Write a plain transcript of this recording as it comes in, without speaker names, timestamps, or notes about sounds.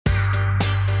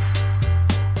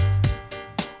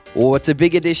Oh, it's a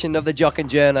big edition of the Jock and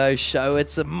Journo show.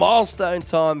 It's a milestone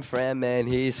time for our man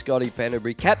here, Scotty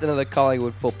Pendles, captain of the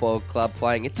Collingwood Football Club,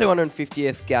 playing a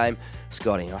 250th game.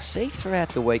 Scotty, I see throughout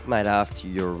the week, mate, after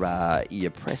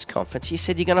your press conference, you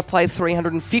said you're going to play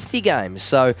 350 games.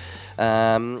 So,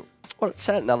 what's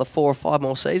that, another 4 or 5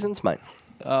 more seasons, mate?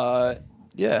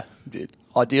 Yeah,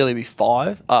 ideally be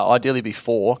 5. Ideally be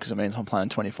 4, because it means I'm playing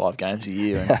 25 games a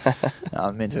year, and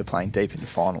I'm meant to be playing deep in the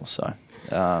finals. So,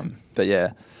 but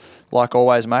yeah, like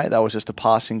always, mate, that was just a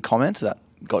passing comment that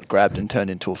got grabbed and turned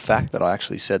into a fact that I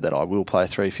actually said that I will play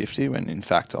 350, when in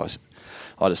fact I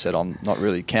just said I'm not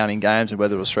really counting games, and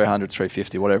whether it was 300,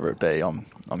 350, whatever it be,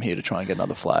 I'm here to try and get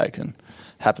another flag. And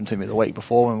happened to me the week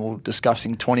before when we were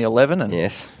discussing 2011, and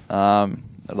yes.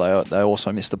 They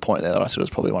also missed the point there that I said it was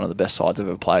probably one of the best sides I've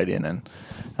ever played in, and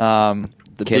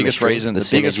the biggest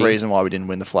reason why we didn't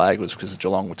win the flag was because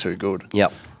Geelong were too good.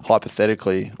 Yep.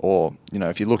 Hypothetically, or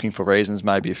if you're looking for reasons,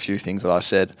 maybe a few things that I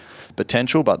said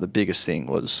potential, but the biggest thing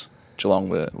was Geelong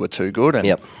were too good,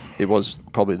 and it was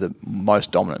probably the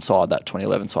most dominant side, that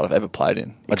 2011 side I've ever played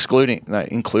in, including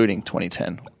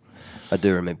 2010. I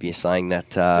do remember you saying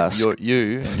that.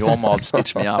 You and your mob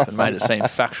stitched me up and made it seem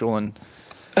factual, and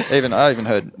I even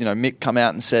heard Mick come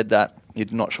out and said that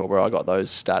he's not sure where I got those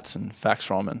stats and facts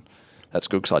from, and that's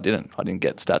good because I didn't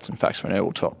get stats and facts from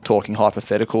anyone talking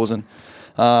hypotheticals, and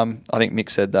I think Mick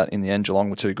said that in the end Geelong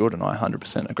were too good, and I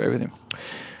 100% agree with him.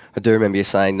 I do remember you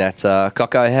saying that.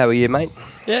 Coco, how are you, mate?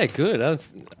 Yeah, good.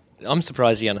 I'm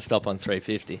surprised you're going to stop on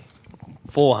 350.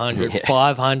 400,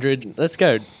 500. Let's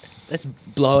go. Let's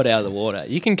blow it out of the water.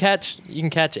 You can catch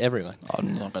everyone.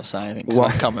 I'm not going to say anything.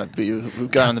 I'm coming at you. We'll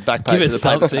go on the back page of the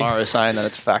paper tomorrow saying that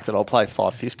it's fact that I'll play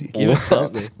 550. Give it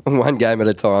something. One game at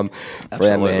a time for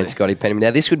our man, Scotty Pendles.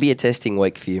 Now, this would be a testing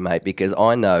week for you, mate, because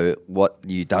I know what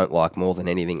you don't like more than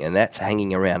anything, and that's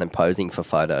hanging around and posing for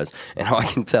photos. And I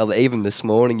can tell that even this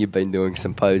morning you've been doing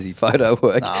some posy photo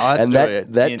work, and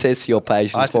that tests your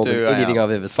patience more than anything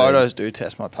I've ever seen. Photos do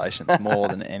test my patience more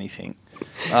than anything.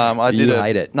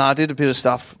 Hate it. No, I did a bit of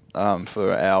stuff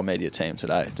for our media team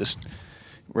today, just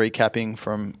recapping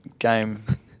from game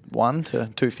 1 to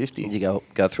 250. You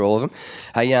go through all of them.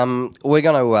 Hey, we're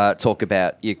going to talk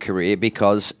about your career,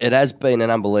 because it has been an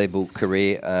unbelievable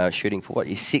career, shooting for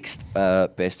your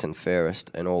 6th best and fairest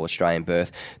in All-Australian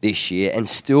berth this year, and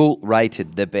still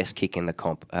rated the best kick in the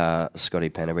comp,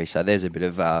 Scotty Pendles. So there's a bit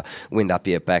of wind up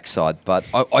your backside. But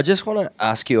I just want to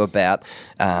ask you about...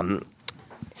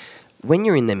 when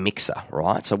you're in the mixer,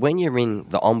 right? So when you're in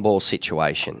the on-ball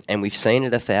situation, and we've seen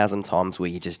it 1,000 times where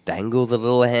you just dangle the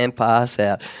little hand pass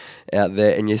out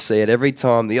there, and you see it every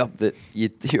time your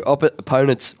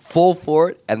opponents fall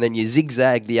for it, and then you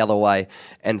zigzag the other way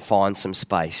and find some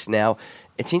space. Now,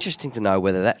 it's interesting to know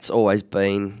whether that's always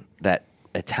been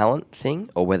a talent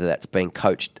thing, or whether that's been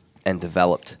coached and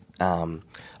developed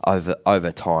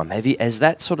over time. Has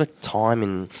that sort of time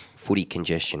in footy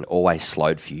congestion always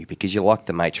slowed for you, because you're like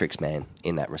the Matrix man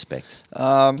in that respect?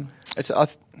 It's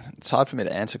hard for me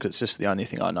to answer, because it's just the only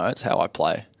thing I know. It's how I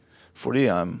play footy.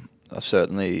 I've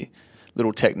certainly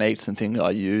little techniques and things I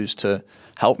use to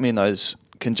help me in those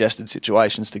congested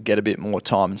situations to get a bit more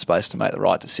time and space to make the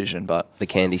right decision. But the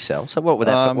candy cell. So what would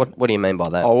that? What do you mean by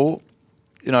that?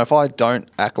 If I don't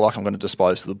act like I'm going to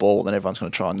dispose of the ball, then everyone's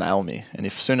going to try and nail me. And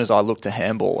as soon as I look to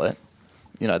handball it,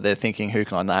 they're thinking, who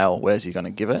can I nail? Where's he going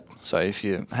to give it? So if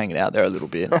you hang it out there a little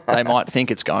bit, they might think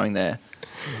it's going there,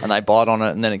 and they bite on it,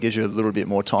 and then it gives you a little bit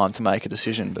more time to make a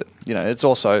decision. But, it's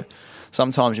also,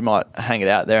 sometimes you might hang it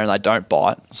out there and they don't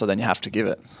bite, so then you have to give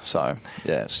it. So,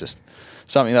 yeah, it's just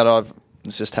something that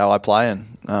it's just how I play, and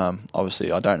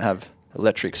obviously I don't have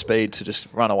electric speed to just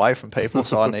run away from people,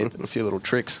 so I need a few little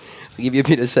tricks. To give you a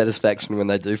bit of satisfaction when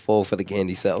they do fall for the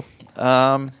candy cell?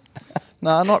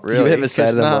 No, not really. Do you ever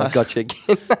say to them, I got you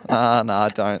again? No,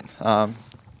 I don't. I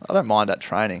don't mind at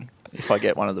training if I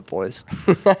get one of the boys.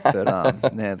 But,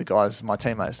 the guys, my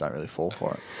teammates don't really fall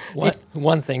for it.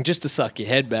 One thing, just to suck your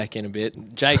head back in a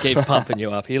bit, Jay keeps pumping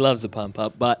you up. He loves a pump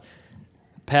up, but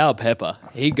Power Pepper,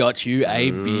 he got you a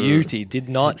beauty. Did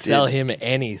not sell him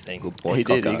anything. Good boy, he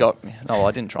did. He got me. No,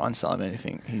 I didn't try and sell him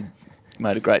anything. He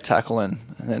made a great tackle and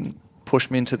then pushed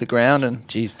me into the ground, and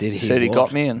did he said he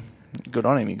got me, and good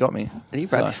on him, he got me. Did he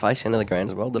rub your face into the ground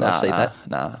as well? Did I see that?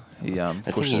 Nah. He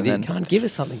pushed it. Come on, give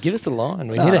us something. Give us a line.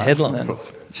 We need a headline.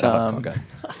 Shut up, okay.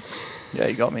 Yeah,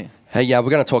 he got me. Hey, yeah, we're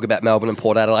going to talk about Melbourne and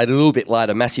Port Adelaide a little bit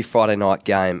later. Massive Friday night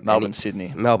game.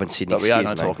 Melbourne-Sydney. Melbourne-Sydney, But we are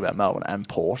going to talk about Melbourne and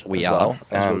Port We as are. well.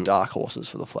 As real dark horses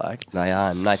for the flag. They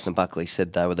are. And Nathan Buckley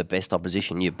said they were the best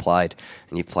opposition you've played,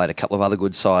 and you've played a couple of other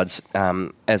good sides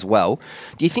as well.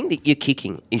 Do you think that your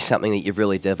kicking is something that you've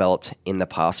really developed in the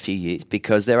past few years?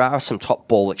 Because there are some top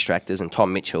ball extractors, and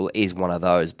Tom Mitchell is one of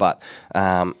those. But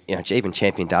even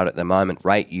Champion Data at the moment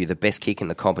rate you the best kick in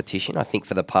the competition. I think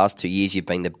for the past 2 years you've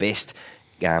been the best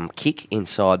kick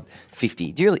inside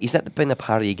 50. Is that been the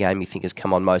part of your game you think has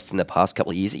come on most in the past couple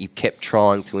of years that you've kept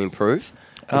trying to improve?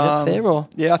 Is it fair? Or?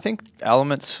 Yeah, I think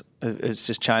elements it's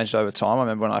just changed over time. I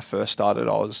remember when I first started,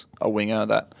 I was a winger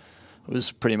that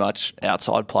was pretty much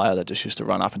outside player that just used to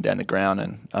run up and down the ground.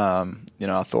 And,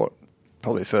 I thought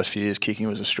probably the first few years kicking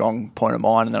was a strong point of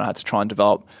mine, and then I had to try and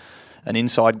develop an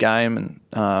inside game.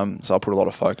 And so I put a lot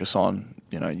of focus on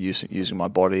using my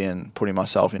body and putting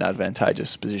myself in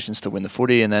advantageous positions to win the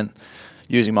footy, and then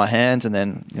using my hands, and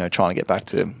then trying to get back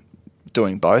to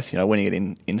doing both. Winning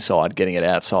it inside, getting it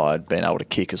outside, being able to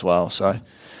kick as well. So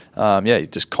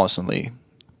just constantly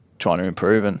trying to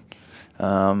improve. And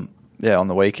on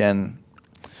the weekend,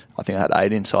 I think I had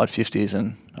 8 inside 50s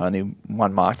and only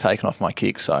 1 mark taken off my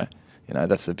kick. So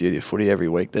that's the beauty of footy. Every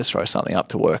week there's throw something up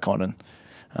to work on,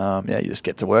 and you just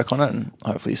get to work on it, and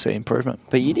hopefully you see improvement.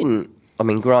 But you didn't.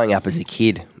 Growing up as a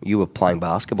kid, you were playing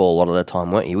basketball a lot of the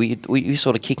time, weren't you? Were you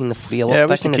sort of kicking the footy a lot Yeah,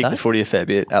 back in the day? Yeah, we used to kick the footy a fair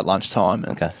bit at lunchtime.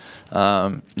 And,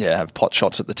 okay. Have pot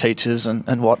shots at the teachers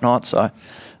and whatnot. So,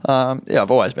 I've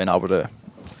always been able to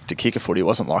kick a footy. It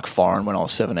wasn't like foreign when I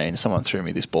was 17. Someone threw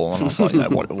me this ball and I was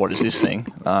like, what is this thing?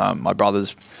 My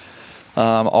brother's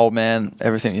old man,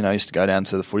 everything, used to go down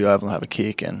to the footy oval and have a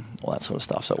kick and all that sort of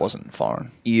stuff. So it wasn't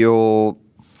foreign. Your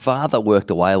father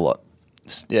worked away a lot.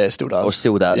 Yeah, still does. Or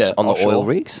still does, on offshore. The oil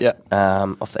rigs? Yeah.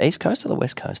 Off the east coast or the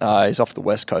west coast? He's off the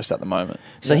west coast at the moment.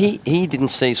 So he didn't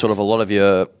see sort of a lot of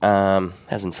your,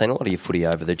 hasn't seen a lot of your footy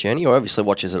over the journey, or obviously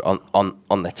watches it on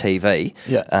the TV.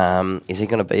 Yeah. Is he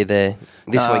going to be there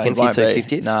this weekend for your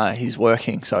 250th? No, he's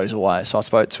working, so he's away. So I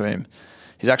spoke to him.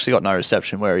 He's actually got no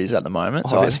reception where he is at the moment.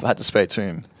 So I had to speak to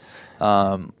him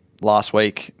last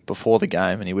week before the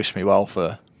game, and he wished me well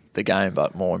for the game,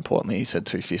 but more importantly, he said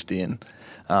 250 and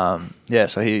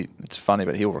so it's funny,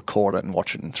 but he'll record it and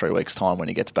watch it in 3 weeks' time when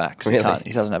he gets back. Really?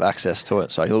 He doesn't have access to it,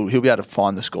 so he'll be able to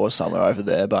find the scores somewhere over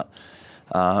there. But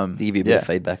do you give you a bit of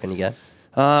feedback on your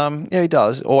game? He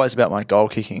does. Always about my goal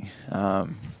kicking.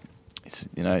 It's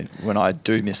when I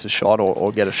do miss a shot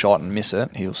or get a shot and miss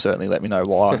it, he'll certainly let me know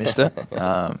why I missed it.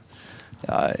 But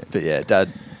yeah,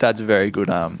 Dad's a very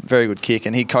good kick,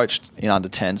 and he coached in under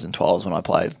 10s and 12s when I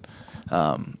played.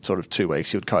 Sort of 2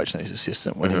 weeks he would coach, and his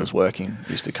assistant when he was working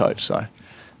used to coach. So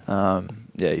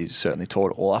he's certainly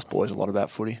taught all us boys a lot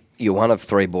about footy. You're one of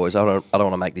 3 boys. I don't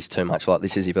want to make this too much like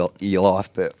this is your life,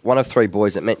 but one of 3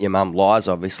 boys that met your mum.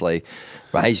 Liza obviously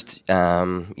raised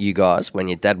you guys when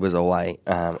your dad was away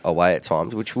at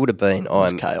times, which would have been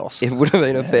chaos. It would have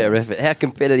been a fair effort. How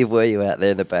competitive were you out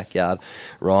there in the backyard?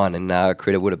 Ryan and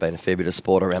Critter would have been a fair bit of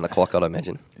sport around the clock, I'd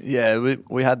imagine. Yeah,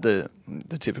 we had the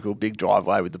typical big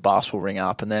driveway with the basketball ring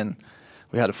up, and then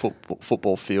we had a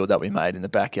football field that we made in the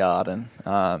backyard, and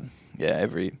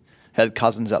had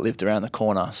cousins that lived around the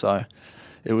corner, so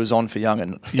it was on for young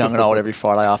and old every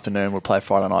Friday afternoon. We'd play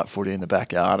Friday night footy in the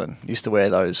backyard, and used to wear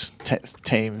those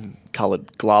team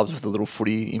coloured gloves with the little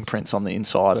footy imprints on the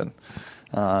inside, and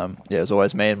it was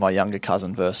always me and my younger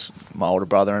cousin versus my older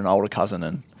brother and older cousin,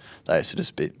 and they used to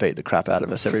just beat the crap out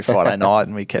of us every Friday night,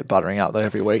 and we kept buttering up there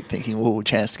every week thinking, a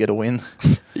chance to get a win.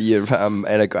 And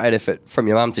a great effort from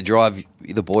your mum to drive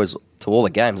the boys to all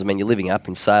the games. I mean, you're living up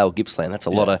in Sale, Gippsland. That's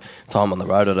a lot of time on the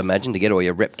road, I'd imagine, to get all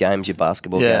your rep games, your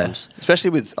basketball games.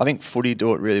 Especially with, I think footy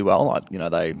do it really well. Like,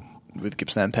 they, with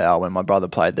Gippsland Power, when my brother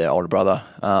played their older brother,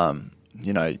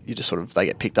 you just sort of, they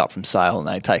get picked up from Sale and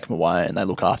they take them away and they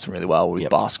look after them really well. With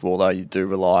basketball, though, you do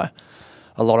rely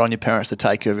a lot on your parents to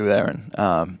take you everywhere,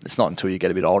 and it's not until you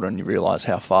get a bit older and you realise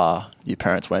how far your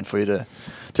parents went for you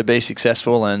to be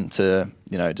successful and to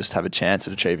just have a chance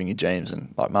at achieving your dreams.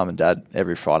 And like Mum and Dad,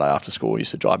 every Friday after school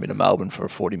used to drive me to Melbourne for a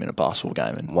 40-minute basketball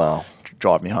game and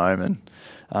drive me home. And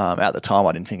at the time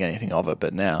I didn't think anything of it,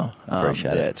 but now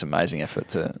it's an amazing effort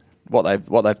to what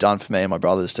they've done for me and my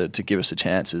brothers to give us a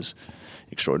chance is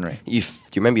extraordinary. Do you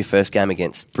remember your first game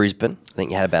against Brisbane? I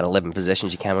think you had about 11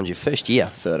 possessions. You came on your first year.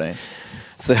 13.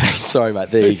 Sorry, mate.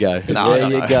 There you go.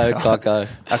 There you go, Coco.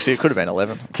 Actually, it could have been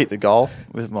 11. I kicked the goal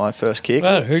with my first kick.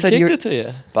 Well, who kicked it to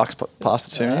you? Bucks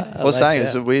passed it to me. What I was saying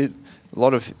is a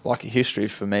lot of history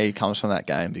for me comes from that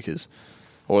game because,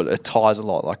 or it ties a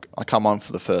lot. Like I come on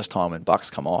for the first time when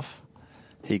Bucks come off,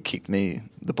 he kicked me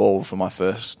the ball for my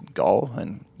first goal,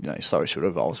 and so he should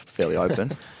have. I was fairly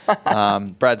open.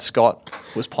 Brad Scott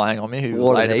was playing on me, who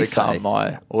What did later he become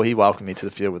say? he welcomed me to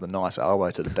the field with a nice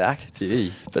elbow to the back. Did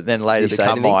he? But then later Did he say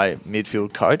become anything? my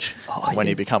midfield coach. When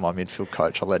yeah. he became my midfield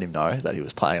coach, I let him know that he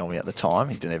was playing on me at the time.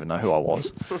 He didn't even know who I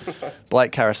was.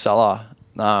 Blake Caracella,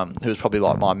 who was probably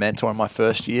like my mentor in my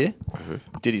first year,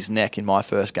 did his neck in my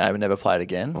first game and never played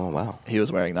again. Oh, wow. He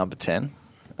was wearing number 10.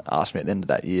 Asked me at the end of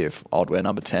that year if I'd wear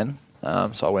number 10.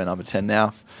 So I wear number 10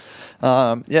 now.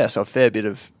 So a fair bit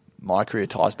of my career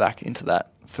ties back into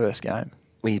that first game.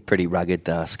 He's pretty rugged,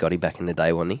 Scotty, back in the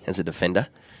day, wasn't he, as a defender?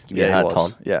 Give you a he hard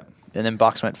was. time. Yeah. And then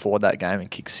Bucks went forward that game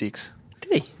and kicked 6.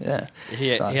 Did he? Yeah. He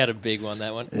had a big one,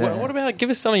 that one. Yeah. What about,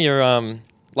 give us some of your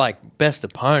best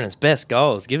opponents, best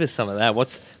goals? Give us some of that.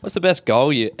 What's the best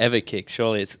goal you ever kicked?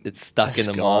 Surely it's stuck in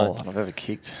the goal mind. that I've ever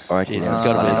kicked. I reckon Jeez, it's it's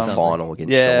gotta be a something. final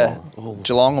against Geelong.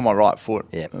 Geelong on my right foot.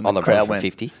 Yeah, And on the crowd run for went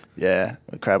 50. Yeah,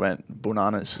 the crowd went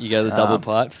bananas. You go the double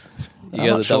pipes? You I'm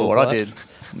go not the sure double what pipes? I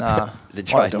did. Nah, The might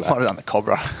trademark. have done the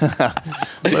Cobra.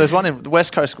 But there's one in the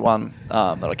West Coast one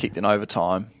that I kicked in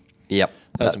overtime. Yep.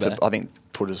 That was bad. I think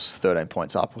put us 13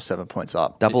 points up or 7 points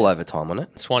up. Double overtime on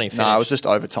it. Swanee finish. No, it was just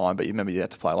overtime, but you remember you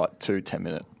had to play like 2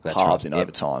 10-minute That's halves right, in yep.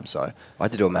 overtime. So I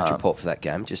had to do a match report for that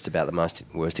game, just about the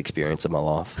worst experience of my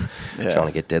life. Yeah. Trying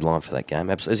to get deadline for that game.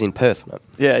 It was in Perth, wasn't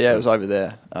it? yeah, it was over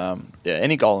there.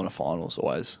 Any goal in a final is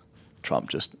always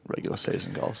trump just regular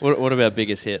season goals. What about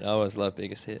biggest hit? I always love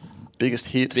biggest hit. Biggest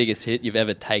hit. Biggest hit you've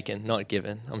ever taken, not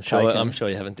given. I'm Taken. sure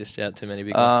you haven't dished out too many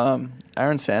big ones.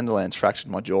 Aaron Sanderland's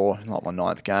fractured my jaw in like my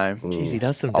 9th game. Jeez, he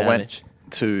does some I went damage.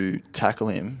 to tackle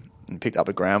him and picked up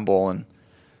a ground ball, and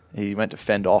he went to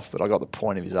fend off, but I got the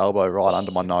point of his elbow right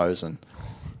under my nose, and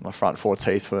my front 4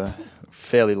 teeth were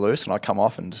fairly loose, and I come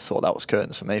off and just thought that was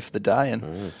curtains for me for the day.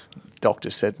 And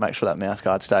doctor said, make sure that mouth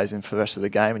guard stays in for the rest of the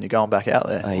game, and you're going back out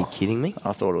there. Are you kidding me?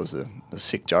 I thought it was a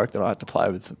sick joke that I had to play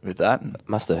with that. And,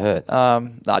 Must have hurt.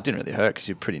 no, it didn't really hurt because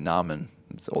you're pretty numb and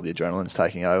it's all the adrenaline's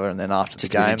taking over. And then after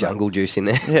Just the a bit game, of jungle juice in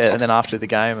there. yeah, and then after the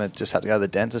game, I just had to go to the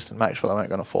dentist and make sure they weren't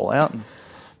going to fall out. And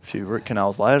a few root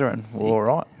canals later, and we're all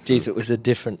right. Jeez, it was a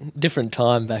different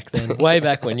time back then. Way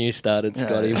back when you started,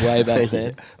 Scotty. Way back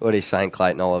then. What he's saying,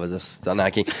 Clayton Oliver's just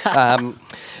unlucky. I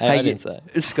didn't say.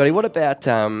 Scotty, what about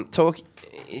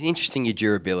interesting your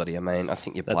durability? I mean, I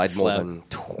think you That's played a more slab. than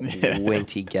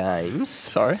 20 games.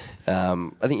 Sorry. I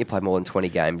think you played more than 20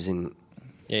 games in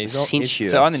Yeah, since you.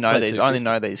 So I only know played these. I only 250.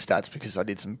 know these stats because I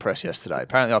did some press yesterday.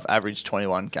 Apparently, I've averaged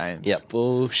 21 games. Yep.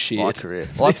 Bullshit. My career.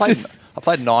 Well, I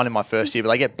played 9 in my first year, but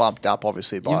they get bumped up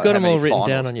obviously by You've got how them all many written finals,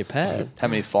 down on your pad. how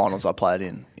many finals I played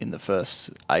in the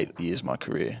first 8 years of my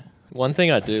career. One thing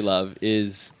I do love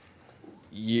is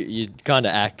you kind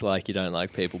of act like you don't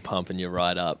like people pumping you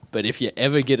right up, but if you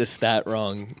ever get a stat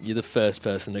wrong, you're the first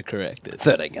person to correct it.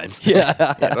 13 games. Yeah.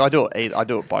 Yeah, but I do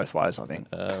it both ways. I think.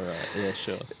 Right. Yeah,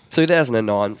 sure.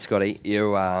 2009, Scotty,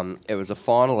 you it was a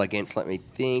final against, let me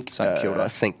think, St Kilda.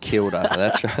 St Kilda.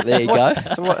 That's right. There you go.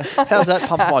 So how's that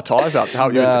pumping my tyres up to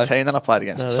help you with No. the team that I played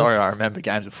against? No, Sorry, that's- I remember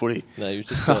games of footy. No, you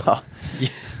just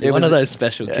It you're one was- of those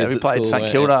special Yeah, kids we at played school, St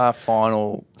weren't Kilda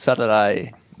final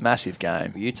Saturday, massive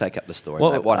game. You take up the story,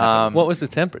 What- mate. What happened? you? What was the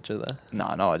temperature there? No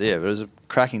idea. But it was a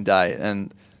cracking day,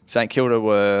 and St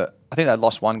Kilda I think they'd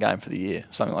lost 1 game for the year,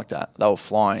 something like that. They were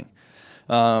flying.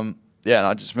 And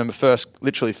I just remember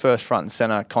literally first front and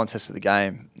centre contest of the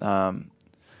game.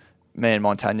 Me and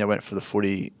Montagna went for the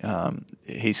footy.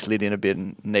 He slid in a bit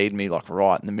and kneed me like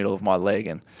right in the middle of my leg,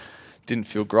 and didn't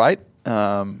feel great.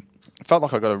 Felt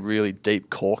like I got a really deep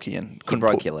corky and couldn't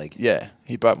broke your leg? Yeah,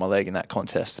 he broke my leg in that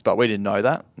contest, but we didn't know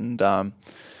that. And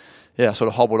I sort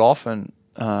of hobbled off and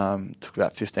took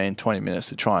about 15, 20 minutes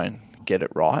to try and get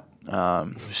it right.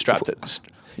 Strapped it.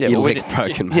 Yeah, Your well, leg's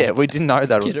broken, mate. Yeah, we didn't know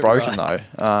that it was Get it broken right.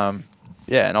 though.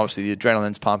 And obviously the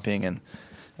adrenaline's pumping and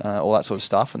all that sort of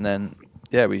stuff. And then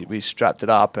we strapped it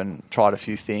up and tried a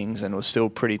few things, and it was still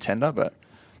pretty tender. But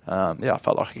I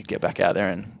felt like I could get back out there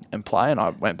and play, and I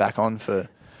went back on for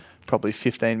probably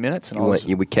 15 minutes. And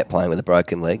We kept playing with a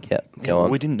broken leg. Yep. Go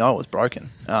on. we didn't know it was broken.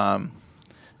 I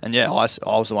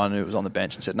was the one who was on the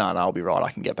bench and said, no, I'll be right.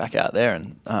 I can get back out there.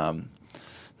 And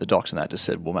the docs and that just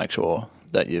said, we'll make sure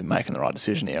that you're making the right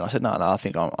decision here. And I said, no, I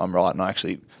think I'm right. And I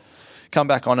actually come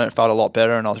back on it, it felt a lot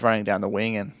better, and I was running down the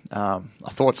wing, and I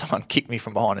thought someone kicked me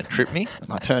from behind and tripped me,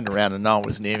 and I turned around and no one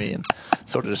was near me, and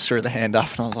sort of just threw the hand up,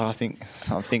 and I was like, I think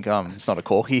it's not a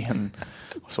corky, and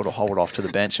I sort of hobbled off to the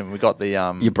bench, and we got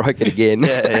the You broke it again.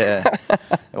 yeah.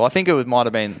 Well, I think it might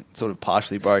have been sort of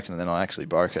partially broken, and then I actually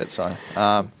broke it. So,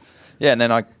 and then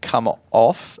I come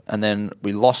off, and then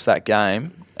we lost that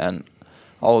game, and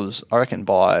I reckon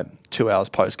by 2 hours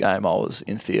post game, I was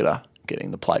in theatre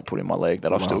getting the plate put in my leg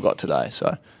that I've still got today.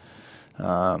 So,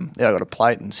 I got a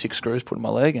plate and 6 screws put in my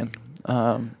leg, and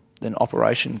then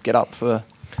operation get up for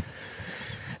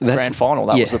the grand final.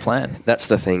 That was the plan. That's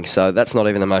the thing. So that's not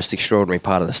even the most extraordinary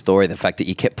part of the story, the fact that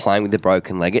you kept playing with the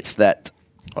broken leg. It's that...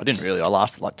 I didn't really. I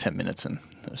lasted like 10 minutes and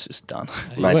it was just done.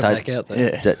 You went back out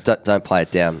there. Yeah. Don't play it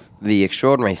down. The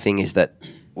extraordinary thing is that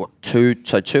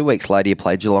 2 weeks later you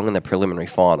played Geelong in the preliminary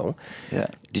final. Yeah.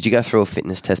 Did you go through a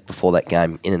fitness test before that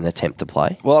game in an attempt to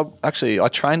play? Well, I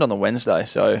trained on the Wednesday,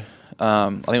 so I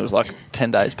think it was like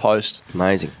 10 days post.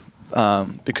 Amazing.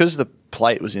 Because the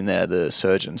plate was in there, the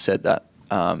surgeon said that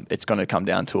it's going to come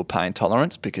down to a pain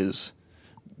tolerance because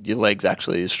your leg's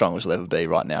actually as strong as it'll ever be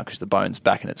right now because the bone's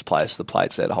back in its place. The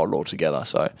plate's there to hold it all together.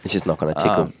 So it's just not going to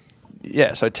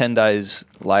tickle. So 10 days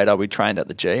later, we trained at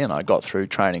the G, and I got through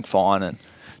training fine and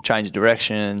changed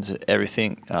directions,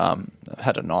 everything. I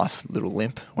had a nice little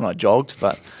limp when I jogged,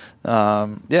 but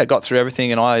got through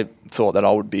everything, and I thought that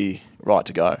I would be right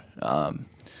to go.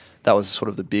 That was sort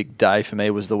of the big day for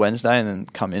me, was the Wednesday, and then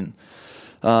come in.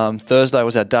 Thursday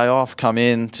was our day off, come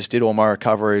in, just did all my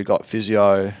recovery, got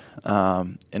physio,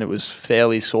 and it was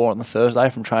fairly sore on the Thursday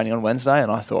from training on Wednesday,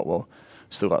 and I thought, well,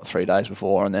 still got 3 days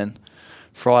before, and then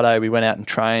Friday we went out and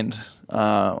trained.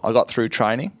 I got through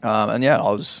training, I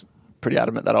was pretty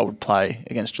adamant that I would play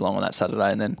against Geelong on that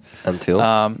Saturday, and then until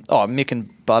Mick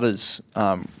and Butters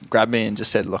grabbed me and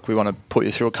just said, look, we want to put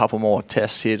you through a couple more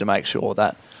tests here to make sure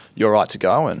that you're right to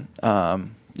go, and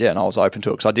and I was open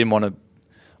to it because I didn't want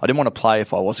to play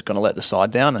if I wasn't going to let the side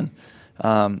down,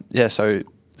 and so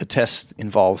the test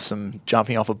involved some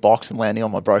jumping off a box and landing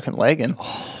on my broken leg, and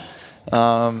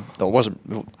it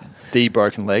wasn't the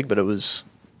broken leg, but it was.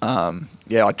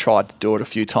 I tried to do it a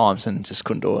few times and just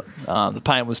couldn't do it. The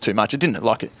pain was too much. It didn't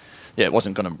like it. Yeah, it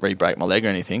wasn't going to re-break my leg or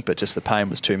anything, but just the pain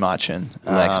was too much, and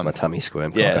makes my tummy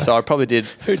squirm. Yeah, so I probably did.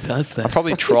 Who does that? I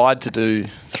probably tried to do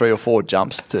 3 or 4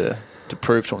 jumps to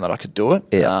prove to them that I could do it.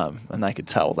 Yeah. And they could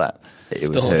tell that it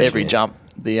was every jump.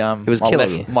 It was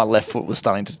killing you. My left foot was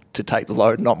starting to take the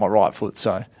load, not my right foot.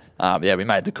 So we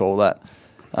made the call that.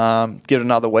 Give it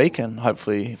another week, and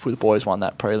hopefully, if the boys won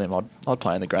that prelim, I'd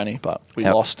play in the granny. But we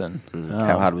lost, and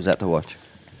how hard was that to watch?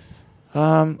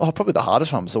 Probably the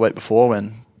hardest one was the week before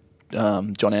when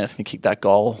John Anthony kicked that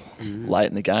goal late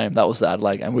in the game. That was the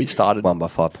Adelaide, and we started 1 by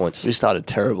 5 points. We started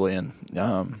terribly, and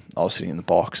I was sitting in the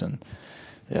box, and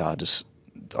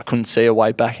I couldn't see a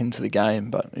way back into the game.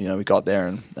 But we got there,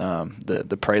 and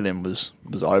the prelim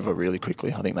was over really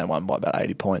quickly. I think they won by about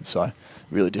 80 points. So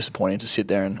really disappointing to sit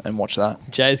there and watch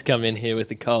that. Jay's come in here with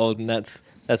a cold, and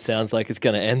that sounds like it's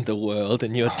going to end the world.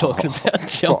 And you're talking about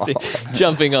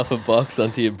jumping off a box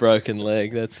onto your broken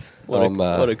leg. That's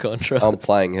what a contrast. I'm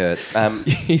playing hurt.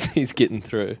 He's getting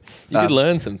through. You could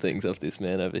learn some things off this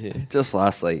man over here. Just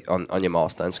lastly, on your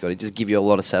milestone, Scotty, does it give you a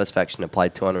lot of satisfaction to play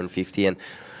 250, and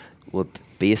will it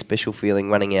be a special feeling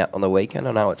running out on the weekend?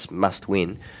 I know it's must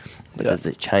win, but does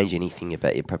it change anything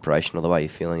about your preparation or the way you're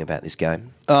feeling about this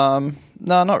game?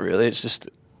 No, not really. It's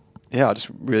just, I just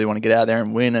really want to get out there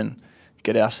and win and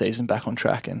get our season back on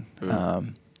track. And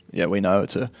we know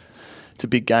it's a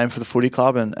big game for the footy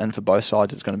club, and for both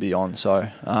sides it's going to be on. So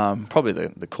probably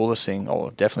the coolest thing,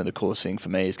 or definitely the coolest thing for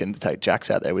me, is getting to take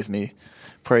Jax out there with me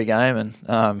pre-game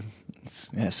and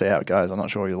see how it goes. I'm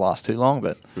not sure it'll last too long,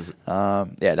 but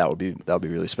that would be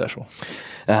really special.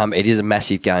 It is a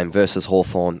massive game versus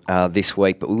Hawthorn this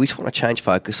week, but we just want to change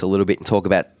focus a little bit and talk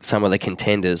about some of the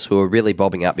contenders who are really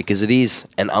bobbing up, because it is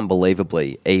an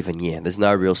unbelievably even year. There's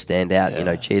no real standout.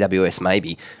 GWS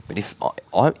maybe, but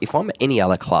if I'm any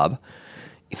other club,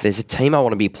 if there's a team I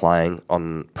want to be playing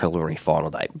on preliminary final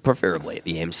day, preferably at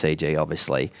the MCG,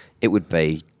 obviously, it would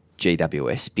be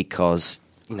GWS, because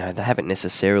they haven't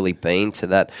necessarily been to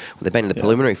that. Well, they've been in the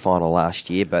preliminary final last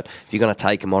year, but if you're going to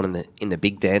take them on in the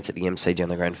big dance at the MCG in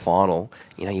the grand final,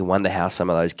 you wonder how some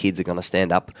of those kids are going to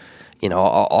stand up. I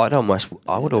would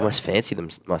almost fancy them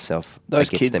myself. Those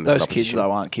kids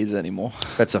though aren't kids anymore.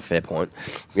 That's a fair point.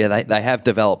 Yeah, they have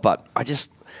developed, but I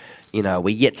just, we're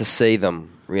yet to see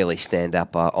them really stand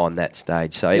up on that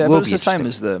stage. So it will be it's the same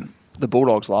as the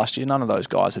Bulldogs last year. None of those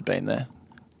guys had been there.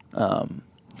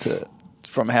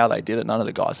 From how they did it, none of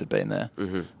the guys had been there.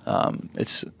 Mm-hmm.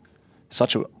 It's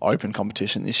such an open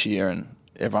competition this year, and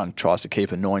everyone tries to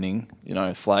keep anointing,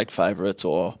 flag favourites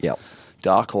or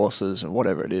dark horses and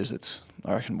whatever it is.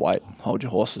 I reckon hold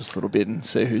your horses a little bit and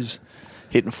see who's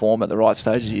hitting form at the right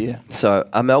stage of the year. So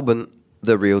Melbourne,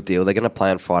 the real deal. They're going to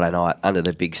play on Friday night under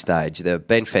the big stage. They've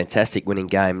been fantastic winning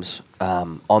games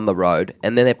on the road,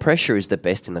 and then their pressure is the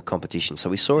best in the competition. So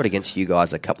we saw it against you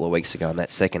guys a couple of weeks ago in that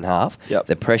second half. Yep.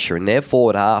 The pressure in their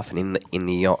forward half and in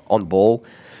the on-ball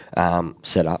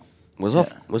setup was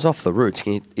off the roots.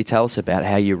 Can you tell us about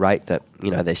how you rate that,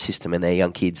 their system and their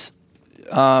young kids?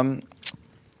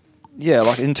 Yeah,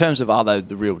 like in terms of are they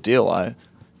the real deal?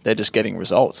 They're just getting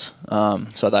results.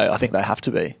 So I think they have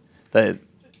to be.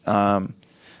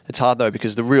 It's hard though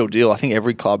because the real deal. I think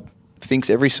every club thinks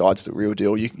every side's the real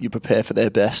deal. You prepare for their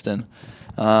best, and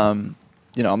I'm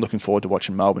looking forward to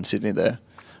watching Melbourne, Sydney there.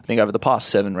 I think over the past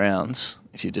 7 rounds,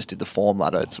 if you just did the form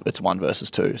ladder, it's 1 versus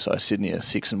 2. So Sydney are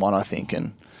 6-1, I think,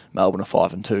 and Melbourne are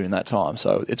 5-2 in that time.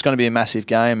 So it's going to be a massive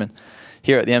game, and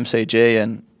here at the MCG,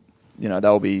 and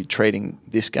they'll be treating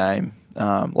this game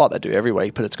like they do every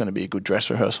week. But it's going to be a good dress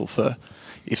rehearsal for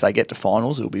if they get to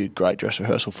finals. It'll be a great dress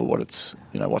rehearsal for what's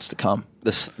to come.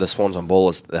 The Swans on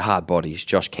ballers, the hard bodies,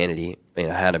 Josh Kennedy,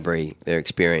 Hanbury, their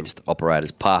experienced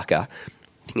operators, Parker.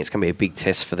 I think it's going to be a big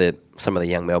test for some of the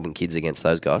young Melbourne kids against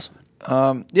those guys.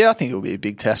 Yeah, I think it'll be a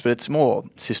big test, but it's more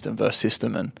system versus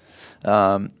system.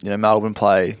 And, Melbourne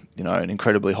play, an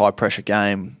incredibly high-pressure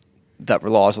game that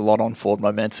relies a lot on forward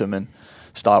momentum and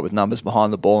start with numbers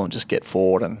behind the ball and just get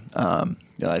forward. And,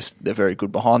 they're very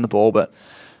good behind the ball, but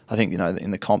I think,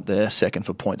 in the comp they're second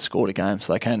for points scored a game,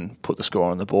 so they can put the score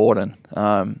on the board. And,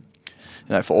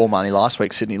 for all money last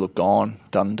week, Sydney looked done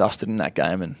and dusted in that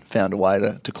game and found a way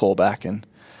to claw back and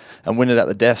win it at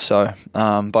the death. So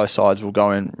both sides will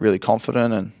go in really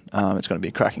confident, and it's going to be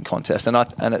a cracking contest.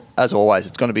 As always,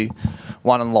 it's going to be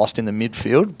won and lost in the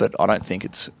midfield, but I don't think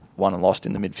it's won and lost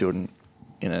in the midfield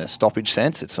in a stoppage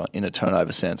sense. It's in a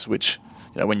turnover sense, which,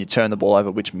 when you turn the ball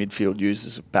over, which midfield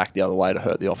uses it back the other way to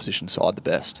hurt the opposition side the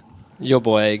best. Your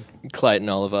boy, Clayton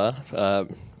Oliver,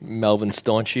 Melbourne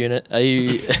staunch unit. Are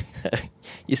you...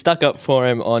 You stuck up for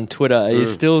him on Twitter. Are you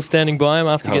still standing by him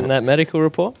after getting that medical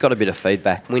report? Got a bit of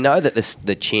feedback. We know that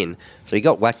the chin, so he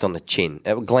got whacked on the chin.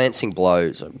 Glancing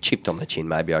blows, chipped on the chin,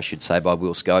 maybe I should say, by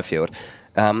Will Schofield.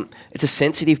 It's a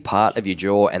sensitive part of your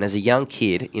jaw, and as a young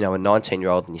kid, a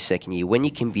 19-year-old in your second year, when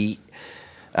you can be,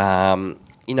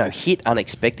 hit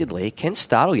unexpectedly, it can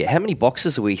startle you. How many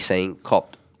boxers are we seeing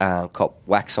cop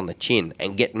whacks on the chin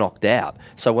and get knocked out?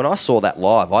 So when I saw that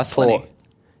live, I thought... Plenty.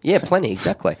 Yeah, plenty,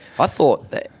 exactly. I thought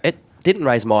that it didn't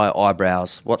raise my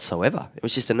eyebrows whatsoever. It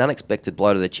was just an unexpected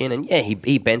blow to the chin, and yeah,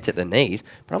 he bent at the knees,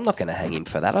 but I'm not going to hang him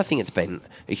for that. I think it's been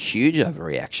a huge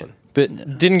overreaction.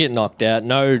 But didn't get knocked out,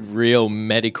 no real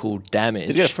medical damage.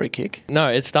 Did he get a free kick? No,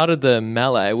 it started the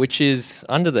melee, which is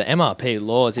under the MRP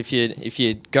laws. If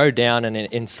you go down and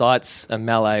it incites a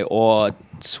melee or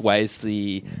sways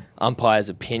the umpire's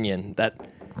opinion,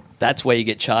 that's where you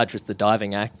get charged with the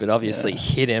diving act, but obviously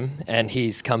hit him, and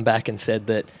he's come back and said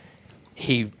that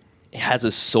he has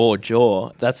a sore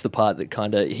jaw. That's the part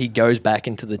that he goes back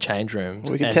into the change room.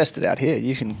 We can test it out here.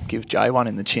 You can give Jay one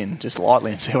in the chin just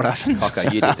lightly and see what happens. Okay,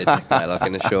 you did the trick, mate, I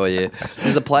can assure you.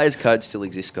 Does the players' code still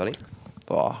exist, Scotty?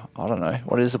 Oh, I don't know.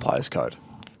 What is the players' code?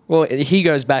 Well, he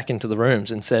goes back into the rooms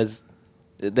and says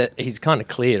that he's kind of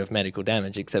cleared of medical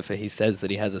damage, except for he says that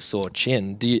he has a sore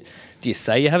chin. Do you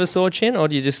say you have a sore chin, or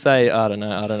do you just say, I don't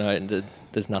know,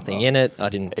 there's nothing in it?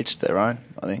 Each their own,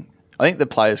 I think. I think the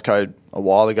players' code a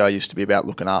while ago used to be about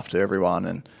looking after everyone.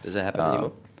 And does that happen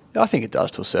anymore? I think it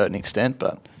does to a certain extent,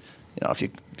 but if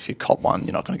you cop one,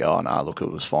 you're not going to go, look,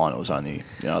 it was fine. It was only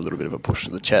a little bit of a push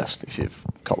to the chest. If you've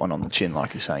caught one on the chin,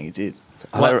 like you're saying you did.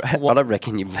 I don't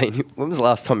reckon you've been... When was the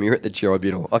last time you were at the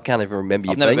tribunal? I can't even remember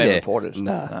you being there. I've never been reported.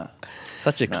 No.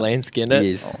 Such a clean skin.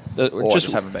 I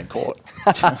just haven't been caught.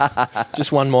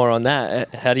 Just one more on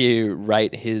that. How do you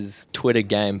rate his Twitter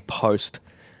game post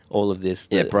all of this?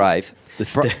 Brave.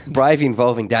 Brave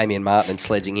involving Damien Martin and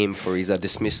sledging him for his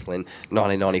dismissal in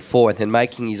 1994 and then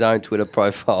making his own Twitter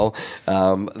profile.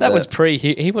 That was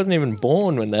he wasn't even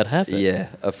born when that happened. Yeah,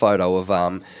 a photo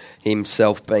of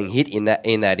himself being hit in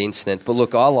that incident. But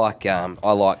look, I like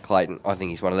Clayton. I think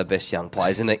he's one of the best young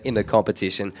players in the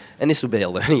competition, and this will be a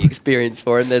learning experience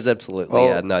for him. There's absolutely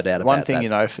no doubt about that. One thing you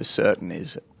know for certain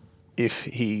is if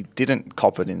he didn't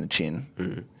cop it in the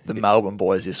chin, the Melbourne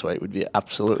boys this week would be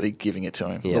absolutely giving it to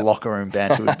him. Yep. The locker room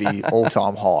banter would be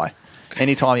all-time high.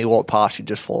 Anytime he walked past, you'd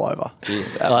just fall over.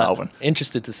 At Melbourne.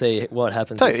 Interested to see what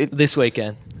happens this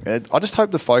weekend. I just hope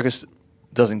the focus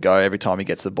doesn't go every time he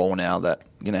gets the ball now that,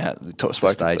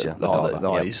 spoke about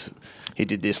he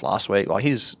did this last week. Like,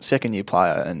 he's second-year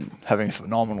player and having a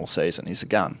phenomenal season. He's a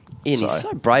gun. Yeah, and he's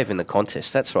so brave in the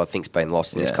contest. That's what I think's been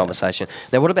lost in this conversation.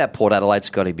 Now, what about Port Adelaide,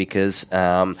 Scotty? Because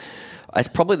it's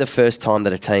probably the first time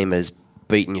that a team has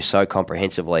beaten you so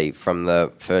comprehensively from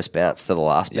the first bounce to the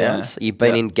last bounce. You've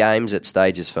been in games at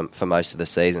stages for most of the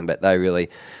season, but they really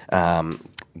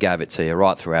gave it to you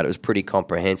right throughout. It was pretty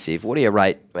comprehensive. How do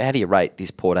you rate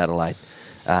this Port Adelaide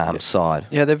side?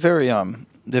 Yeah, they're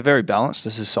very balanced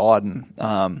as a side,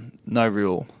 and no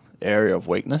real area of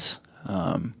weakness.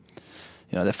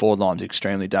 Their forward line's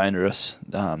extremely dangerous.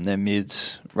 Their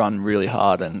mids run really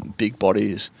hard and big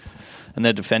bodies, and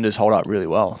their defenders hold up really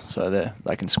well. So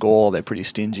they can score. They're pretty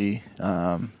stingy.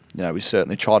 We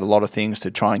certainly tried a lot of things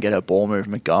to try and get our ball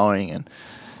movement going,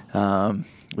 and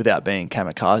without being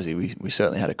kamikaze, we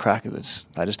certainly had a crack at this.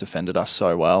 They just defended us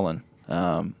so well, and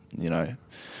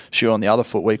sure, on the other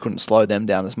foot, we couldn't slow them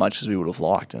down as much as we would have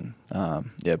liked. And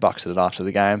Buck said it after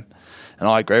the game, and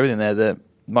I agree with him. They're the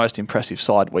most impressive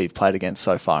side we've played against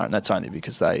so far, and that's only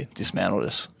because they dismantled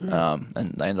us,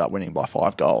 and they ended up winning by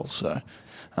 5 goals. So,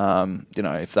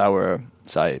 if they were,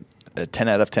 say, a 10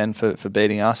 out of 10 for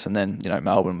beating us, and then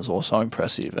Melbourne was also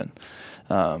impressive, and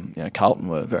Carlton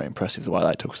were very impressive the way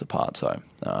they took us apart. So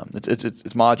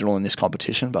it's marginal in this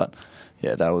competition, but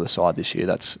they were the side this year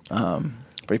that's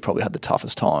we probably had the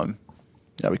toughest time.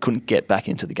 We couldn't get back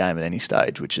into the game at any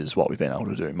stage, which is what we've been able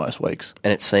to do most weeks.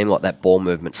 And it seemed like that ball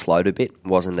movement slowed a bit.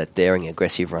 Wasn't that daring,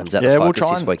 aggressive runs at the focus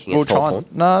this week against Hawthorn?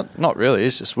 No, not really.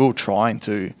 It's just we were trying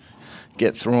to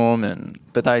get through them,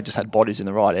 but they just had bodies in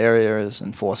the right areas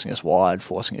and forcing us wide,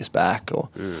 forcing us back. Or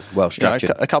well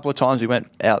structured. A couple of times we went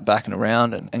out, back and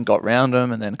around and got round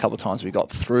them, and then a couple of times we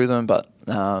got through them, but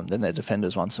then their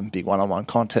defenders won some big one-on-one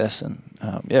contests, and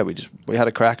we had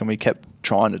a crack, and we kept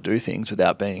trying to do things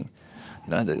without being,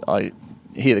 I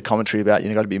hear the commentary about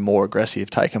got to be more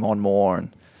aggressive, take them on more,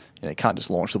 and you can't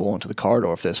just launch the ball into the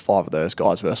corridor if there's 5 of those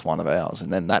guys versus 1 of ours,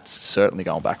 and then that's certainly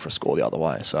going back for a score the other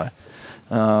way. So,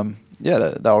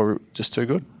 they were just too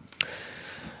good.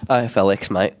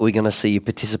 AFLX, mate, we're going to see you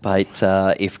participate.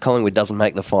 If Collingwood doesn't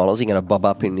make the finals, you're going to bob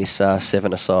up in this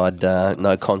 7-a-side,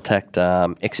 no-contact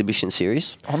exhibition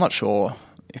series? I'm not sure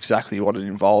exactly what it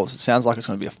involves. It sounds like it's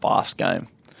going to be a fast game,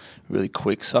 really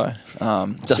quick. So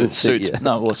doesn't suit you.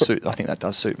 No, well, I think that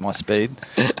does suit my speed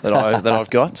that I've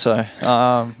got. So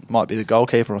might be the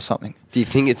goalkeeper or something. Do you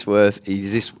think it's worth?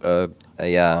 Is this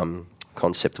a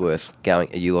concept worth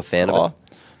going? Are you a fan of it?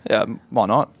 Yeah, why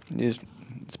not? It's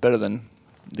better than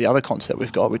the other concept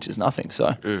we've got, which is nothing.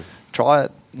 So try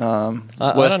it. The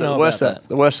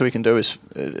worst that we can do is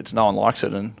it's no one likes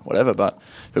it and whatever. But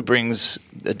if it brings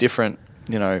a different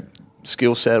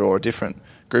skill set or a different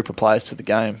group of players to the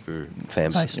game,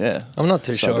 fan base. Yeah, I'm not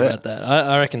too sure about that.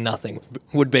 I reckon nothing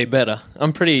would be better.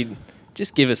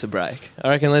 Just give us a break. I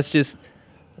reckon let's just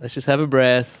have a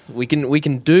breath. We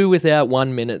can do without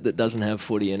 1 minute that doesn't have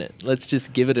footy in it. Let's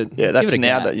just give it a that's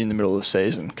now go. That you're in the middle of the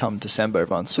season. Come December,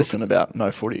 everyone's talking about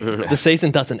no footy. The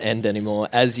season doesn't end anymore,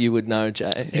 as you would know,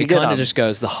 Jay. It kind of just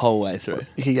goes the whole way through.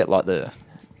 You can get like the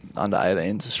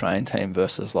under-18s Australian team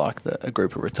versus like a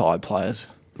group of retired players.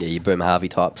 Yeah, you Boom Harvey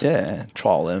types. Yeah,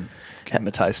 trial them, give them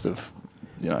a taste of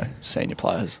senior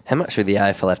players. How much would the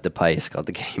AFL have to pay you, Scott,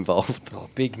 to get involved? Oh,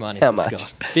 big money. How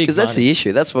much? Because that's the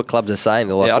issue. That's what clubs are saying.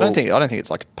 They're like, I don't think it's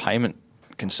like a payment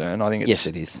concern. I think it's, yes,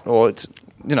 it is. Or it's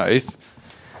if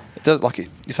it does, like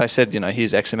if they said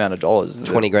here's X amount of dollars,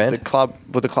 $20,000.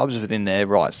 The clubs are within their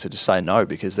rights to just say no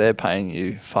because they're paying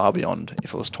you far beyond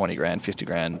if it was $20,000,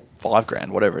 $50,000, $5,000,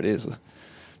 whatever it is.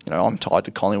 I'm tied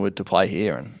to Collingwood to play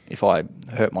here, and if I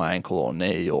hurt my ankle or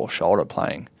knee or shoulder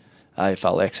playing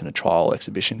AFLX in a trial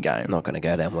exhibition game, not going to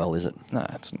go down well, is it? No,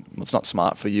 it's not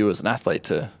smart for you as an athlete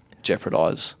to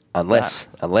jeopardise. Unless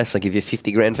I give you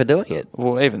 $50,000 for doing it.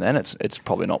 Well, even then, it's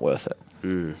probably not worth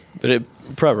it. But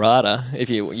pro rata,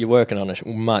 if you're working on a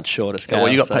much shorter scale. Yeah,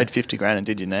 well, you got paid $50,000 and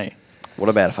did your knee. What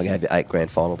about if I gave you $8,000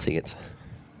 final tickets?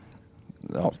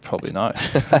 Oh, probably no.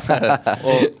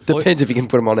 Depends if you can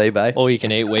put them on eBay. Or you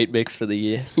can eat Wheat Bix for the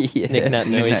year. Yeah. Nick Nat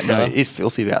Nui style. He's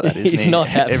filthy about that, isn't he? He's not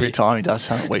happy. Every time he does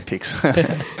something, Wheat Picks.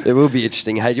 It will be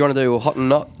interesting. Hey, do you want to do hot and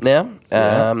not now?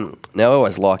 Yeah. Now, I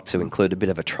always like to include a bit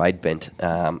of a trade bent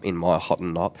in my hot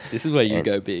and not. This is where you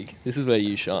go big. This is where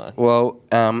you shine. Well,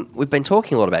 we've been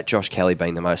talking a lot about Josh Kelly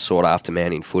being the most sought-after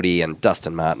man in footy and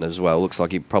Dustin Martin as well. Looks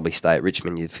like he'd probably stay at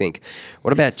Richmond, you'd think.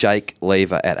 What about Jake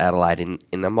Lever at Adelaide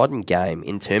in the modern game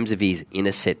in terms of his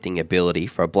intercepting ability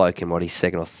for a bloke in what his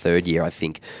second or third year, I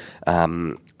think?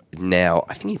 Now,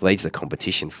 I think he leads the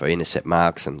competition for intercept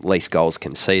marks and least goals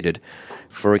conceded.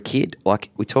 For a kid, like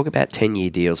we talk about 10-year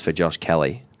deals for Josh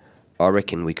Kelly, I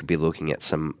reckon we could be looking at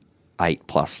some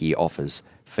 8+ year offers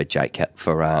for Jake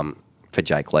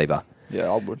Lever.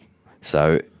 Yeah, I would.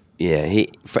 So yeah,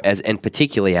 and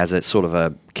particularly as a sort of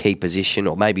a key position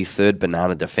or maybe third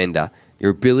banana defender,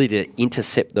 your ability to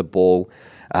intercept the ball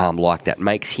like that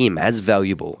makes him as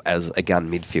valuable as a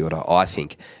gun midfielder, I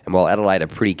think. And while Adelaide are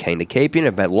pretty keen to keep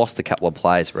him, but lost a couple of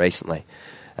players recently.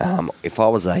 If I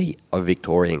was a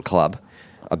Victorian club,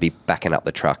 I'd be backing up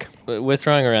the truck. We're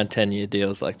throwing around 10-year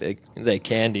deals like they're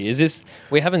candy. Is this?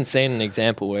 We haven't seen an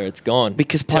example where it's gone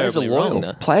Because players are terribly loyal. wrong,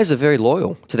 though. Players are very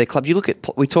loyal to their clubs. You look at,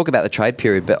 we talk about the trade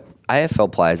period, but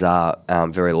AFL players are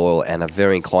very loyal and are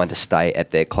very inclined to stay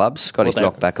at their clubs. Scotty's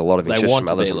knocked back a lot of interest from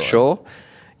others, I'm sure.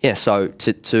 Yeah, so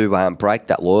to break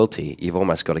that loyalty, you've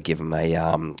almost got to give them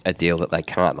a deal that they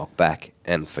can't knock back.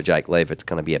 And for Jake Lever, it's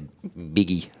going to be a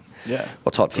biggie. Yeah.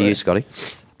 What's hot for you, Scotty?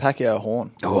 Pacquiao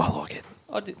Horn. Oh, I like it.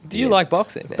 Oh, do you like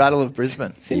boxing? Battle of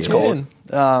Brisbane. Since It's called.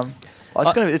 when?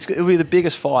 It'll be the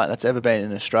biggest fight that's ever been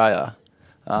in Australia.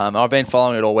 I've been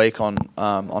following it all week on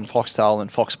Foxtel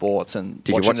and Fox Sports. And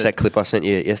Did you watch that clip I sent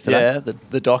you yesterday? Yeah,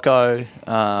 the doco.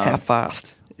 How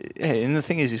fast? Yeah, and the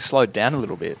thing is, he's slowed down a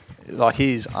little bit. Like,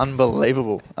 he's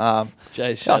unbelievable.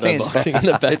 Jay's shadow boxing in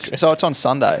the background. So it's on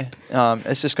Sunday.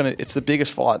 It's the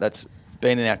biggest fight that's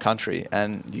been in our country,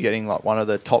 and you're getting like one of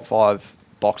the top 5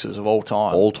 boxers of all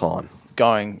time. All time.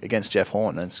 Going against Jeff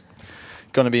Horn. And it's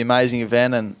going to be an amazing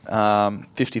event, and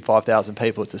 55,000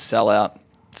 people. It's a sellout.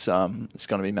 It's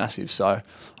going to be massive. So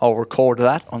I'll record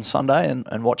that on Sunday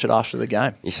and watch it after the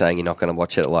game. You're saying you're not going to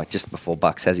watch it like just before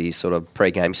Bucks has his sort of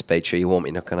pre-game speech, or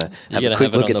you're not going to have a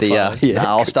quick look at the No,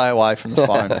 I'll stay away from the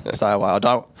phone. Stay away. I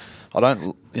don't.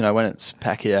 When it's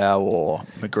Pacquiao or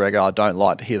McGregor, I don't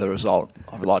like to hear the result.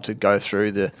 I would like to go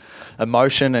through the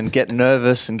emotion and get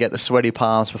nervous and get the sweaty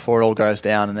palms before it all goes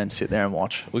down, and then sit there and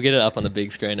watch. We'll get it up on the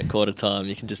big screen at quarter time.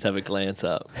 You can just have a glance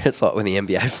up. It's like when the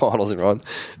NBA finals are on,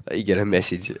 you get a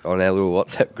message on our little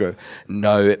WhatsApp group,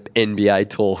 no NBA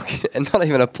talk, and not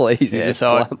even a please. Yeah,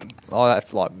 so I have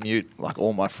to mute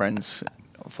all my friends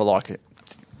for a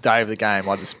day of the game.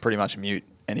 I just pretty much mute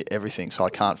everything, so I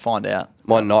can't find out.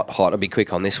 My not hot, I'll be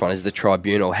quick on this one, is the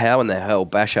tribunal. How in the hell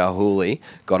Bashar Hooley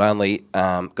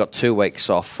got 2 weeks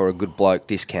off for a good bloke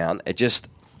discount? It just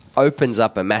opens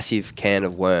up a massive can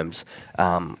of worms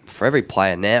for every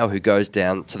player now who goes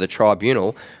down to the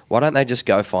tribunal. Why don't they just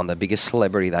go find the biggest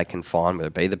celebrity they can find, whether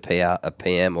it be the PR, a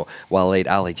PM or Waleed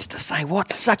Ali, just to say,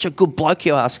 what, such a good bloke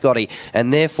you are, Scotty,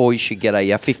 and therefore you should get a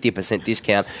 50%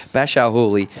 discount. Bashar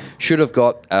Hooley should have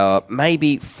got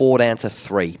maybe 4 down to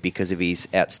 3 because of his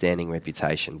outstanding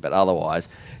reputation, but otherwise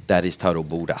that is total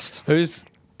bull dust. Who's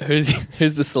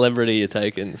the celebrity you're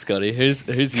taking, Scotty? Who's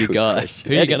your Good guy? question.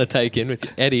 Who are you Eddie. going to take in with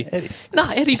you? Eddie. No,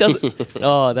 Eddie doesn't.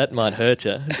 Oh, that might hurt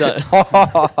you.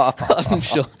 I'm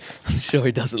sure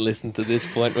he doesn't listen to this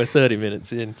point. We're 30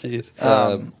 minutes in. Jeez.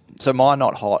 So my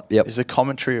not hot Yep. is the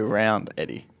commentary around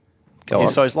Eddie. Go on.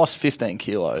 So he's lost 15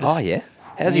 kilos. Oh, yeah?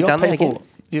 How's he You've got done that again?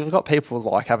 You've got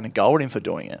people having a go at him for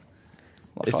doing it.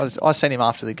 I seen him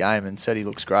after the game and said he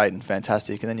looks great and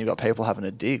fantastic, and then you've got people having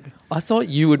a dig. I thought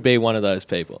you would be one of those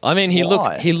people. I mean, he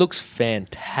Why? looks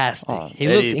fantastic. He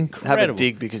Eddie looks incredible. Have a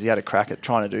dig because he had a crack at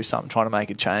trying to do something, trying to make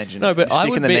a change. No, but I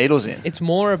sticking would the be, needles in. It's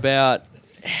more about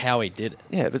how he did it.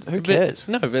 Yeah, but who cares?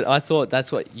 But I thought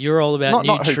that's what you're all about.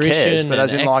 Not who nutrition cares, but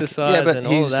as and in exercise but and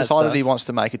all he's of that decided stuff. he wants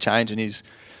to make a change, and he's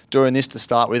doing this to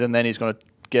start with, and then he's going to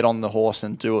get on the horse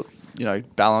and do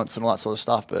it, balance and all that sort of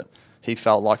stuff. But he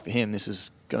felt like for him, this is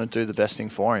going to do the best thing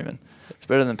for him, and it's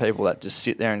better than people that just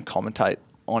sit there and commentate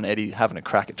on Eddie having a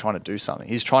crack at trying to do something.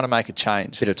 He's trying to make a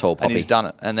change, Bit of tall and poppy. he's done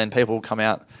it. And then people will come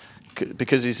out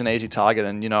because he's an easy target,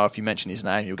 and if you mention his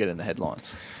name, you'll get in the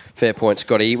headlines. Fair point,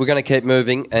 Scotty. We're going to keep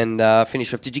moving and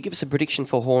finish off. Did you give us a prediction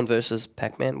for Horn versus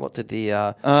Pac-Man? What did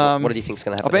what do you think's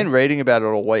going to happen? I've been reading about it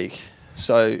all week,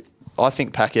 so I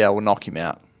think Pacquiao will knock him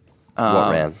out.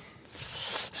 What round?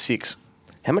 6.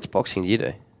 How much boxing do you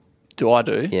do? Do I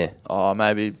do? Yeah. Oh,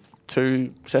 maybe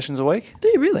 2 sessions a week. Do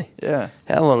you really? Yeah.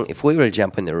 How long, if we were to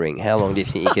jump in the ring, how long do you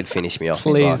think you could finish me off?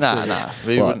 in, Please. like, No.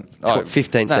 We Like, wouldn't.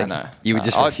 15 seconds. No. You would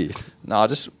just refuse. No, I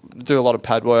just do a lot of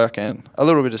pad work and a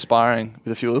little bit of sparring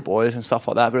with a few of the boys and stuff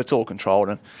like that, but it's all controlled.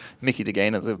 And Mickey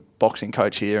DeGina, the boxing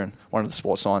coach here and one of the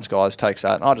sports science guys, takes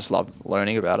that. And I just love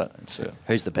learning about it. It's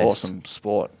Who's the best? awesome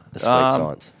sport. The sweet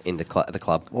science in the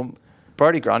club. Well,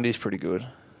 Brody Grundy's pretty good.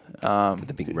 With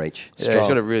the big reach. Yeah, he's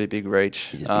got a really big reach.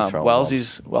 He'd just be throwing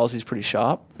Wellesley's pretty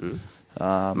sharp.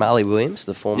 Marley Williams,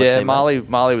 the former Yeah, teammate.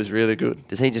 Marley was really good.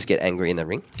 Does he just get angry in the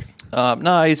ring?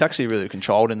 No, he's actually really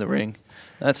controlled in the ring.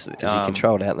 Does he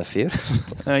control it out in the field?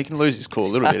 No, he can lose his cool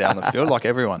a little bit out in the field, like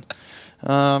everyone.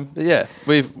 But yeah,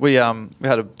 we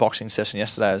had a boxing session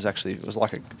yesterday. It was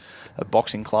like a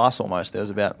boxing class almost. There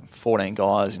was about 14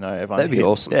 guys. Everyone. That'd be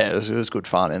awesome. Yeah, it was good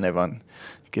fun, and everyone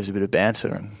gives a bit of banter,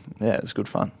 and yeah, it was good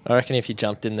fun. I reckon if you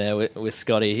jumped in there with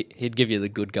Scotty, he'd give you the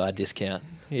good guy discount.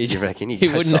 You reckon? You'd He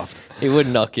go wouldn't. soft. He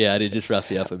wouldn't knock you out. He'd just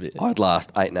rough you up a bit. I'd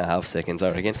last 8.5 seconds,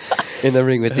 I reckon, in the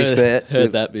ring with this man.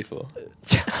 Heard that before.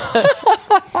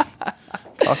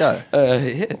 Okay.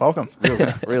 Yeah. Welcome.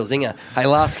 Real zinger. Hey,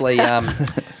 lastly,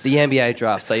 the NBA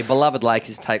draft. So your beloved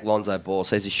Lakers take Lonzo Ball.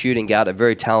 So he's a shooting guard, a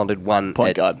very talented one.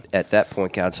 Point guard. At that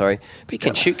point guard, sorry. But he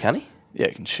can shoot, can't he? Yeah,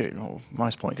 he can shoot. Well,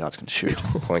 most point guards can shoot.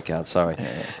 Point guard, sorry.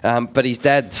 But his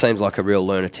dad seems like a real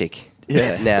lunatic.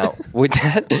 Yeah. Now, with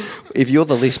that, if you're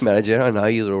the list manager, I know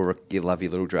you love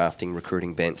your little drafting,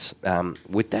 recruiting bents.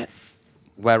 Would that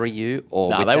worry you, or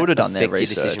No, would they that would have done their affect your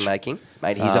research. decision making?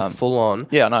 Mate, he's a full on.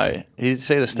 Yeah, I know. You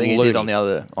see this thing he Loony.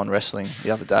 did on wrestling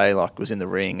the other day, like was in the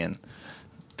ring and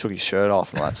took his shirt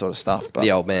off and all that sort of stuff. But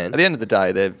The old man. At the end of the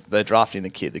day, they're drafting the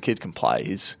kid. The kid can play.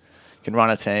 He can run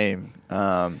a team.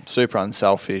 Super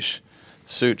unselfish.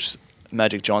 Suits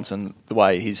Magic Johnson the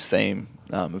way his theme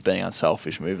of being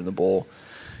unselfish, moving the ball.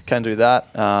 Can do that.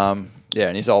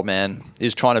 And his old man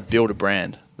is trying to build a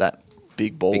brand, that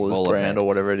big ballers brand or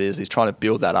whatever it is. He's trying to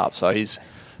build that up. So he's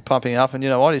pumping it up, and you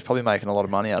know what? He's probably making a lot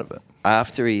of money out of it.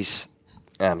 After his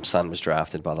son was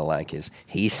drafted by the Lakers,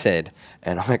 he said,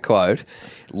 and I quote,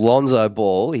 Lonzo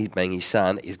Ball, he being his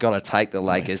son, is going to take the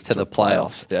Lakers to the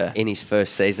playoffs in his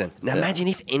first season. Now imagine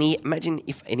if any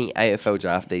AFL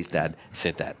draftee's dad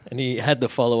said that. And he had the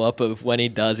follow-up of when he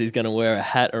does, he's going to wear a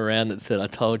hat around that said, "I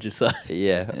told you so."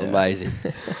 Yeah. Amazing.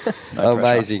 No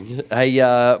Amazing. Hey,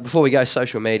 before we go,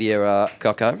 social media,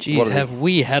 Coco. Jeez, have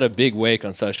we had a big week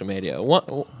on social media?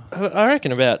 I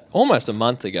reckon about almost a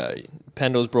month ago,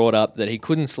 Pendles brought up that he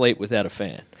couldn't sleep without a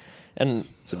fan. And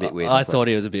It's a bit weird. I thought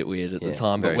he was a bit weird at the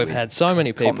time, but very we've weird. had so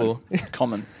many people,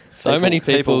 Common. so many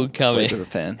people come sleep in. with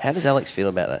a fan. How does Alex feel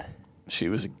about that? She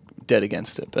was dead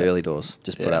against it. But Early doors.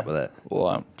 Just put up with that.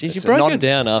 Well, Jeez, you it's broke her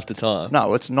down after time.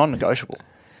 No, it's non-negotiable.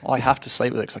 I have to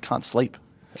sleep with it because I can't sleep.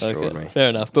 Extraordinary. Okay, fair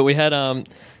enough. But we had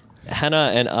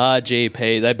Hannah and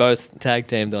RGP, they both tag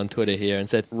teamed on Twitter here and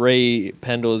said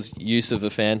Pendle's use of a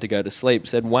fan to go to sleep,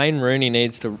 said Wayne Rooney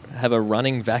needs to have a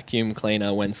running vacuum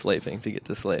cleaner when sleeping to get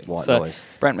to sleep. White noise.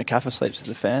 Brent McCaffrey sleeps with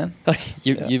a fan.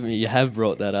 You have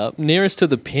brought that up. Nearest to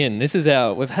the pin. This is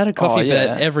we've had a coffee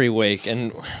bet every week,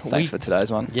 and Thanks for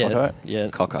today's one. Yeah, Coco.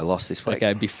 Coco lost this week.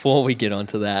 Okay, before we get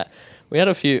onto that, we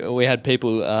had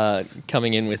people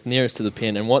coming in with nearest to the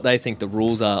pin and what they think the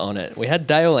rules are on it. We had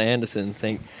Dale Anderson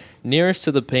think nearest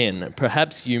to the pin,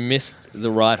 perhaps you missed the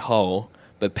right hole,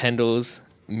 but Pendles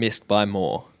missed by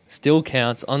more. Still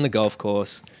counts on the golf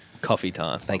course. Coffee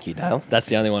time. Thank you, Dale. That's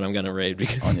the only one I'm going to read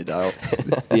because On your Dale.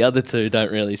 the other two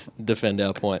don't really defend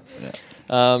our point.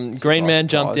 Green Man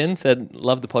jumped in, said,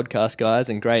 "Love the podcast, guys,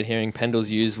 and great hearing Pendles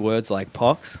use words like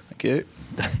pox." Thank you.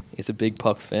 He's a big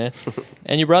Pox fan.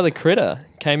 And your brother Critter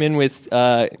came in with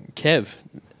Kev.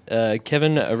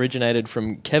 Kevin originated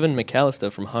from Kevin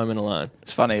McAllister from Home and Alone.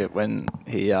 It's funny when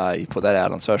he put that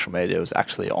out on social media. It was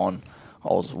actually on. I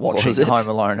was watching Was it? Home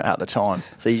Alone at the time.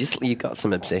 So you got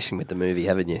some obsession with the movie,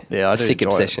 haven't you? Yeah, I do. Sick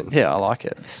enjoy obsession. It. Yeah, I like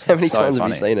it. It's How many so times have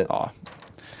you funny. seen it? Oh,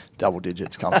 double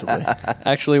digits comfortably.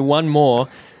 Actually, one more.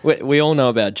 We all know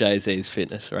about Jay-Z's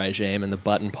fitness regime and the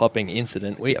button popping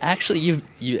incident. You're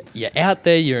out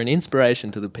there. You're an inspiration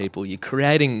to the people. You're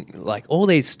creating like all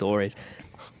these stories.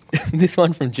 This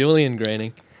one from Julian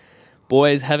Greening.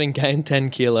 Boys, having gained 10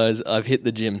 kilos, I've hit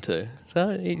the gym too.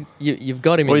 So you've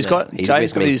got him. Well, in there.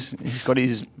 Jay's got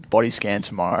his body scan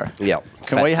tomorrow. Yeah.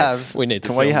 Can we have? We need to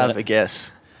Can we film have that. a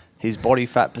guess? His body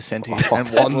fat percentage and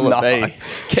what will it be?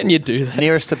 Can you do that?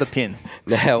 Nearest to the pin.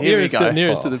 Now, Here we Nearest go. to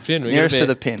the pin. Nearest to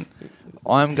the pin.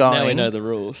 I'm going. Now we know the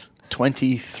rules.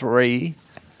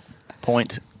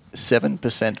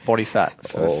 23.7% body fat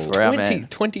for our man.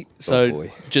 20. Oh, So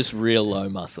boy. just real low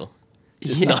muscle.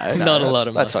 Just Yeah, not a lot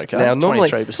of That's muscle. okay. Now, normally-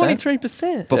 23%.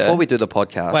 23%. before we do the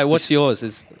podcast, Wait, what's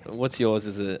yours? What's yours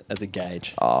as a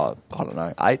gauge? I don't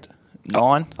know. 8,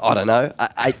 9. I don't know,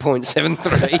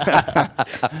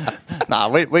 8.73. Nah,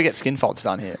 we get skin folds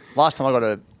done here. Last time I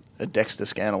got a Dexter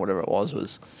scan or whatever it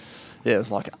was it was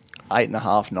like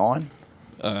 8.5, 9.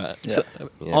 All right. Yeah. So,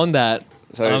 Yeah. on that,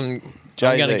 So, I'm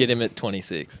Jay-Z. going to get him at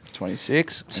 26.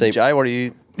 26. See- And Jay, what are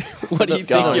you? What do you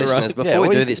Go think on, you're Listeners, right? before Yeah, we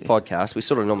what do do this podcast, we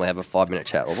sort of normally have a 5-minute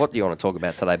chat. Well, what do you want to talk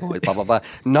about today, boys? Blah, blah, blah.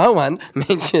 No one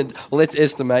mentioned, let's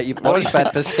estimate your body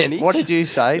fat percentage. What did you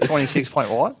say? 26 point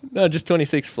what? No, just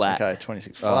 26 flat. Okay,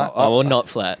 26 flat. Oh, well, not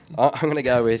flat. I'm going to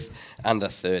go with under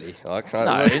 30. No, Under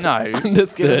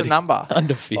give us 30. a number.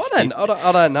 Under 50. I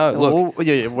don't know. Look, Well,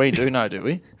 yeah, we do know, do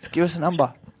we? Give us a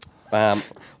number. all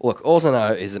I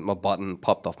know is that my button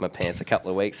popped off my pants a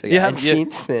couple of weeks ago. You And have-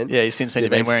 since then, Yeah, since then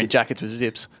you've been wearing jackets with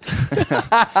zips.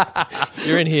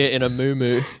 You're in here in a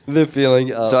moo-moo. the feeling.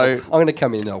 So- I'm going to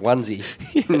come in a onesie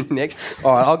next.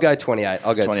 All right, I'll go 28.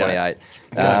 I'll go 28.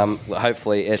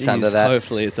 Hopefully it's Jeez, under that.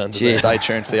 Hopefully it's under Cheers. that.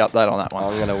 Stay tuned for the update on that one.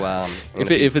 I'm going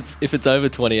to... If it's over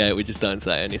 28, we just don't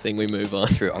say anything. We move on.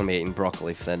 I'm going to be eating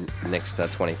broccoli for the next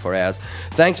 24 hours.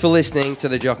 Thanks for listening to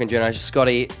the Jock and Jono.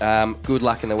 Scotty, good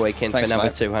luck in the weekend Thanks, for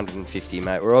number mate. 250,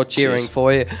 mate. We're all cheering Cheers.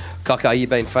 for you. Coco, you've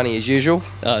been funny as usual.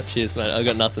 Oh, cheers, mate. I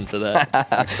got nothing for that.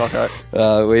 Thanks,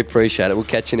 Coco. We appreciate it. We'll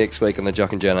catch you next week on the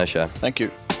Jock and Jono Show. Thank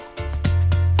you.